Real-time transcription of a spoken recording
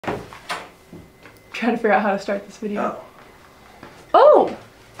trying to figure out how to start this video. Oh! Oh!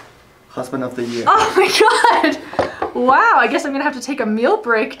 Husband of the year. Oh my god! Wow, I guess I'm gonna have to take a meal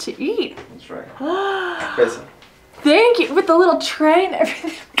break to eat. That's right. Present. Thank you, with the little tray and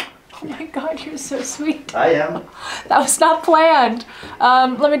everything. Oh my god, you're so sweet. I am. That was not planned.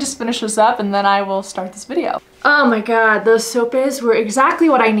 Let me just finish this up and then I will start this video. Oh my god, those sopes were exactly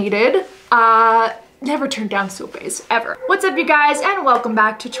what I needed. Never turned down sopes, ever. What's up you guys, and welcome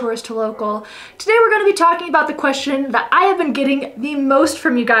back to Tourist to Local. Today we're gonna be talking about the question that I have been getting the most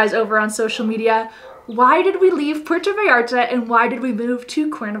from you guys over on social media. Why did we leave Puerto Vallarta and why did we move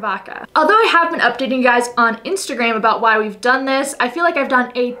to Cuernavaca? Although I have been updating you guys on Instagram about why we've done this, I feel like I've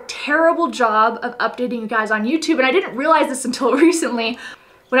done a terrible job of updating you guys on YouTube, and I didn't realize this until recently.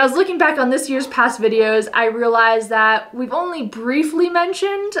 When I was looking back on this year's past videos, I realized that we've only briefly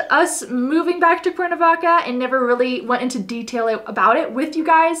mentioned us moving back to Cuernavaca and never really went into detail about it with you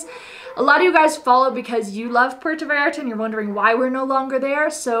guys. A lot of you guys follow because you love Puerto Vallarta and you're wondering why we're no longer there.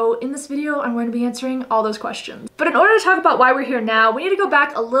 So in this video, I'm going to be answering all those questions. But in order to talk about why we're here now, we need to go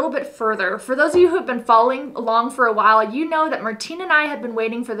back a little bit further. For those of you who have been following along for a while, you know that Martine and I have been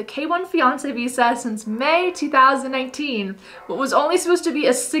waiting for the K1 fiance visa since May 2019. What was only supposed to be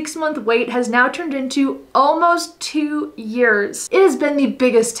a 6-month wait has now turned into almost 2 years. It has been the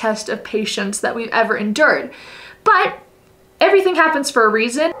biggest test of patience that we've ever endured. But everything happens for a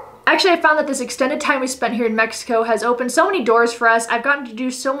reason. Actually, I found that this extended time we spent here in Mexico has opened so many doors for us. I've gotten to do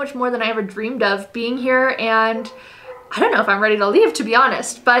so much more than I ever dreamed of being here, and I don't know if I'm ready to leave, to be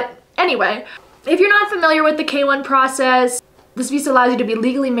honest. But anyway, if you're not familiar with the K1 process, this visa allows you to be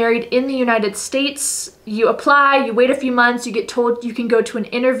legally married in the United States. You apply, you wait a few months, you get told you can go to an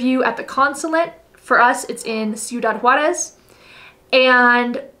interview at the consulate. For us, it's in Ciudad Juarez.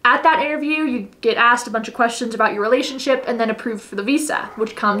 And at that interview, you get asked a bunch of questions about your relationship and then approved for the visa,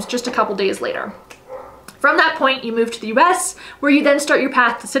 which comes just a couple days later. From that point, you move to the US, where you then start your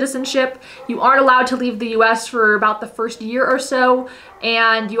path to citizenship. You aren't allowed to leave the US for about the first year or so,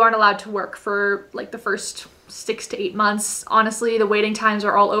 and you aren't allowed to work for like the first 6 to 8 months. Honestly, the waiting times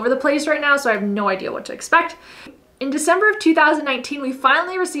are all over the place right now, so I have no idea what to expect. In December of 2019, we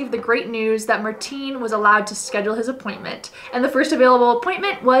finally received the great news that Martine was allowed to schedule his appointment, and the first available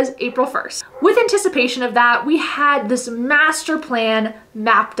appointment was April 1st. With anticipation of that, we had this master plan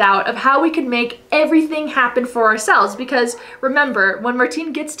mapped out of how we could make everything happen for ourselves, because remember, when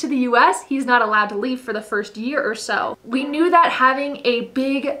Martine gets to the US, he's not allowed to leave for the first year or so. We knew that having a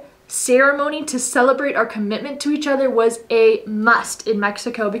big ceremony to celebrate our commitment to each other was a must in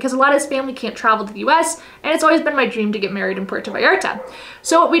Mexico because a lot of his family can't travel to the US, and it's always been my dream to get married in Puerto Vallarta.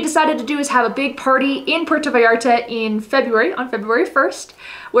 So what we decided to do is have a big party in Puerto Vallarta in February, on February 1st,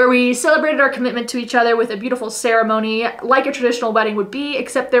 where we celebrated our commitment to each other with a beautiful ceremony like a traditional wedding would be,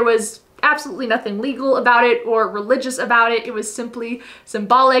 except there was absolutely nothing legal about it or religious about it. It was simply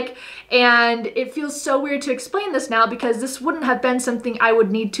symbolic, and it feels so weird to explain this now because this wouldn't have been something I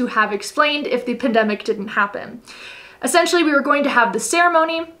would need to have explained if the pandemic didn't happen. Essentially, we were going to have the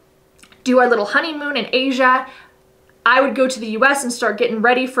ceremony, do our little honeymoon in Asia. I would go to the US and start getting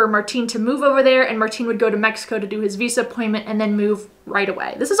ready for Martine to move over there, and Martine would go to Mexico to do his visa appointment and then move right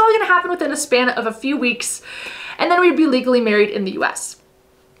away. This is all gonna happen within a span of a few weeks, and then we'd be legally married in the US.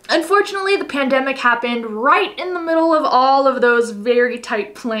 Unfortunately, the pandemic happened right in the middle of all of those very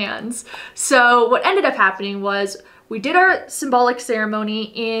tight plans. So what ended up happening was we did our symbolic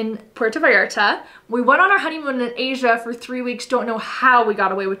ceremony in Puerto Vallarta. We went on our honeymoon in Asia for 3 weeks. Don't know how we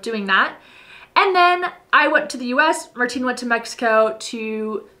got away with doing that. And then I went to the US, Martine went to Mexico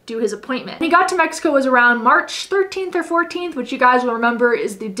to do his appointment. When he got to Mexico was around March 13th or 14th, which you guys will remember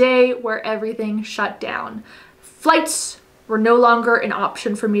is the day where everything shut down. Flights were no longer an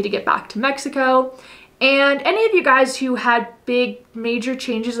option for me to get back to Mexico. And any of you guys who had big major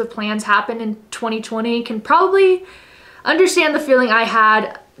changes of plans happen in 2020 can probably understand the feeling I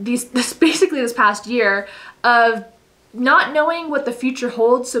had basically this past year of not knowing what the future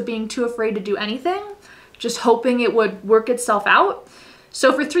holds, so being too afraid to do anything, just hoping it would work itself out.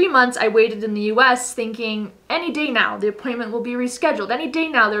 So for 3 months I waited in the US thinking any day now the appointment will be rescheduled, any day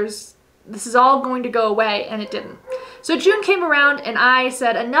now this is all going to go away, and it didn't. So June came around and I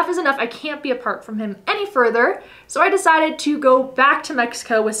said enough is enough, I can't be apart from him any further. So I decided to go back to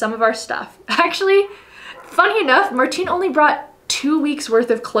Mexico with some of our stuff. Actually, funny enough, Martine only brought 2 weeks worth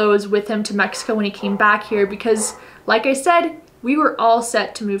of clothes with him to Mexico when he came back here because, like I said, we were all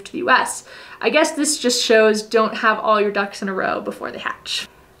set to move to the US. I guess this just shows don't have all your ducks in a row before they hatch.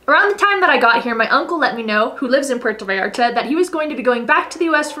 Around the time that I got here, my uncle let me know, who lives in Puerto Vallarta, that he was going to be going back to the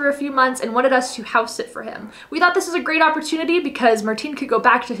US for a few months and wanted us to house sit for him. We thought this was a great opportunity because Martin could go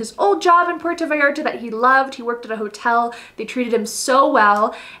back to his old job in Puerto Vallarta that he loved. He worked at a hotel. They treated him so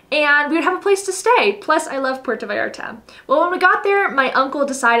well, and we would have a place to stay. Plus, I love Puerto Vallarta. Well, when we got there, my uncle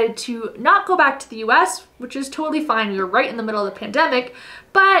decided to not go back to the US, which is totally fine. We were right in the middle of the pandemic,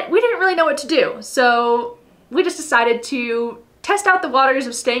 but we didn't really know what to do. So we just decided to test out the waters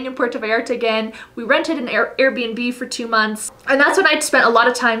of staying in Puerto Vallarta again. We rented an Airbnb for 2 months, and that's when I'd spent a lot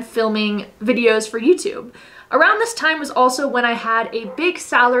of time filming videos for YouTube. Around this time was also when I had a big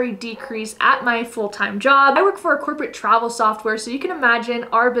salary decrease at my full-time job. I work for a corporate travel software, so you can imagine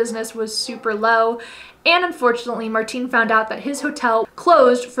our business was super low. And unfortunately, Martin found out that his hotel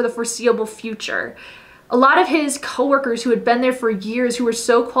closed for the foreseeable future. A lot of his coworkers who had been there for years, who were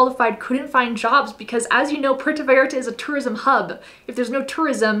so qualified, couldn't find jobs because, as you know, Puerto Vallarta is a tourism hub. If there's no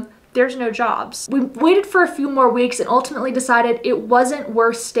tourism, there's no jobs. We waited for a few more weeks and ultimately decided it wasn't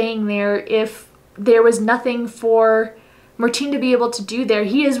worth staying there if there was nothing for Martin to be able to do there.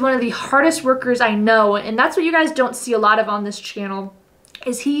 He is one of the hardest workers I know, and that's what you guys don't see a lot of on this channel,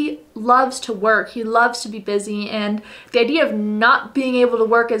 is he loves to work. He loves to be busy, and the idea of not being able to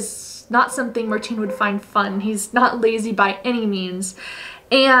work is not something Martin would find fun. He's not lazy by any means.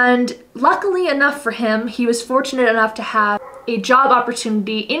 And luckily enough for him, he was fortunate enough to have a job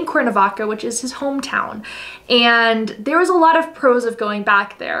opportunity in Cuernavaca, which is his hometown. And there was a lot of pros of going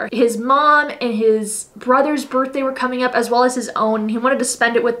back there. His mom and his brother's birthday were coming up, as well as his own. He wanted to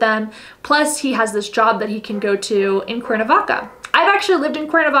spend it with them. Plus, he has this job that he can go to in Cuernavaca. I've actually lived in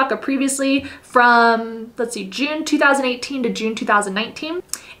Cuernavaca previously from, let's see, June 2018 to June 2019.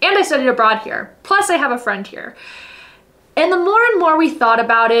 And I studied abroad here. Plus, I have a friend here. And the more and more we thought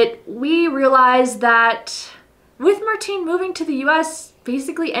about it, we realized that with Martin moving to the US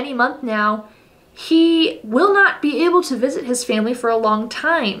basically any month now, he will not be able to visit his family for a long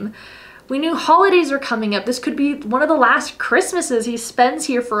time. We knew holidays are coming up. This could be one of the last Christmases he spends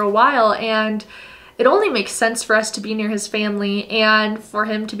here for a while, and it only makes sense for us to be near his family and for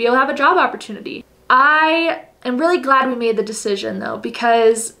him to be able to have a job opportunity. I am really glad we made the decision though,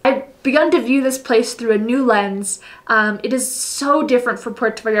 because I've begun to view this place through a new lens. It is so different from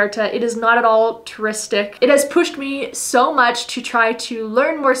Puerto Vallarta. It is not at all touristic. It has pushed me so much to try to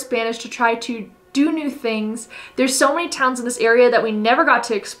learn more Spanish, to try to do new things. There's so many towns in this area that we never got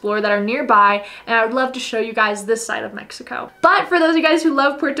to explore that are nearby, and I would love to show you guys this side of Mexico. But for those of you guys who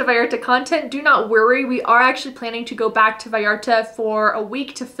love Puerto Vallarta content, do not worry. We are actually planning to go back to Vallarta for a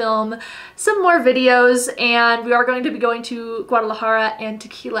week to film some more videos, and we are going to be going to Guadalajara and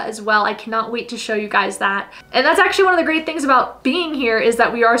Tequila as well. I cannot wait to show you guys that. And that's actually one of the great things about being here, is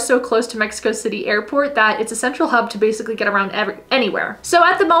that we are so close to Mexico City Airport that it's a central hub to basically get around anywhere. So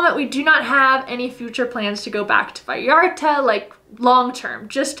at the moment, we do not have any future plans to go back to Vallarta, like long term,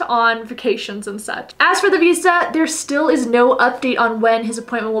 just on vacations and such. As for the visa, there still is no update on when his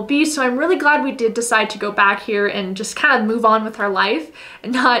appointment will be, so I'm really glad we did decide to go back here and just kind of move on with our life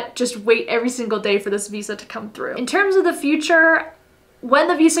and not just wait every single day for this visa to come through. In terms of the future, when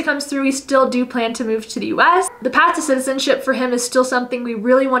the visa comes through, we still do plan to move to the US. The path to citizenship for him is still something we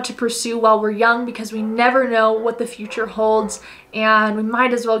really want to pursue while we're young, because we never know what the future holds, and we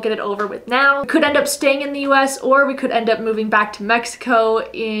might as well get it over with now. We could end up staying in the US, or we could end up moving back to Mexico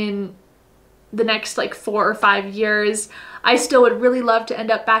in the next like 4 or 5 years. I still would really love to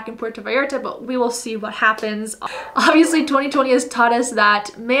end up back in Puerto Vallarta, but we will see what happens. Obviously, 2020 has taught us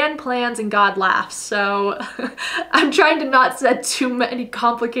that man plans and God laughs, so I'm trying to not set too many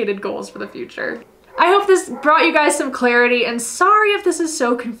complicated goals for the future. I hope this brought you guys some clarity, and sorry if this is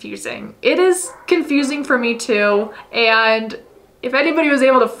so confusing. It is confusing for me too, and if anybody was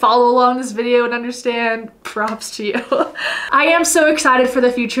able to follow along this video and understand, props to you. I am so excited for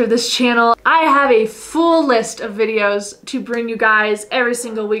the future of this channel. I have a full list of videos to bring you guys every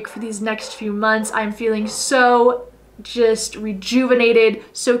single week for these next few months. I'm feeling so just rejuvenated,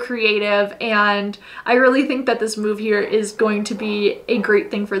 so creative, and I really think that this move here is going to be a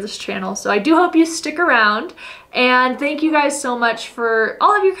great thing for this channel. So I do hope you stick around, and thank you guys so much for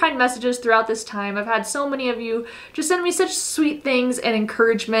all of your kind messages throughout this time. I've had so many of you just send me such sweet things and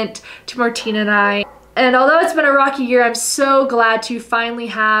encouragement to Martina and I. And although it's been a rocky year, I'm so glad to finally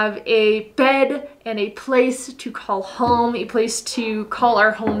have a bed and a place to call home, a place to call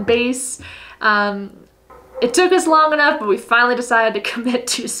our home base. It took us long enough, but we finally decided to commit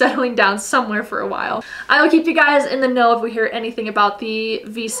to settling down somewhere for a while. I will keep you guys in the know if we hear anything about the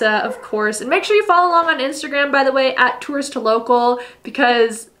visa, of course. And make sure you follow along on Instagram, by the way, at Tours to Local,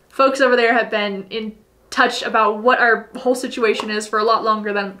 because folks over there have been in touch about what our whole situation is for a lot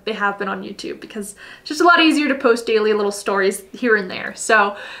longer than they have been on YouTube, because it's just a lot easier to post daily little stories here and there.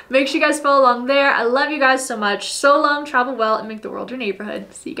 So make sure you guys follow along there. I love you guys so much. So long, travel well, and make the world your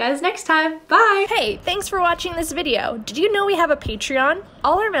neighborhood. See you guys next time. Bye. Hey, thanks for watching this video. Did you know we have a Patreon?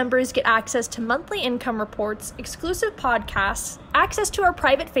 All our members get access to monthly income reports, exclusive podcasts, access to our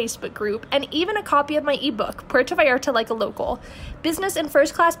private Facebook group, and even a copy of my ebook, Puerto Vallarta Like a Local. Business and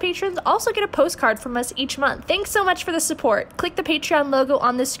first class patrons also get a postcard from us each month. Thanks so much for the support. Click the Patreon logo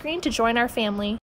on this screen to join our family.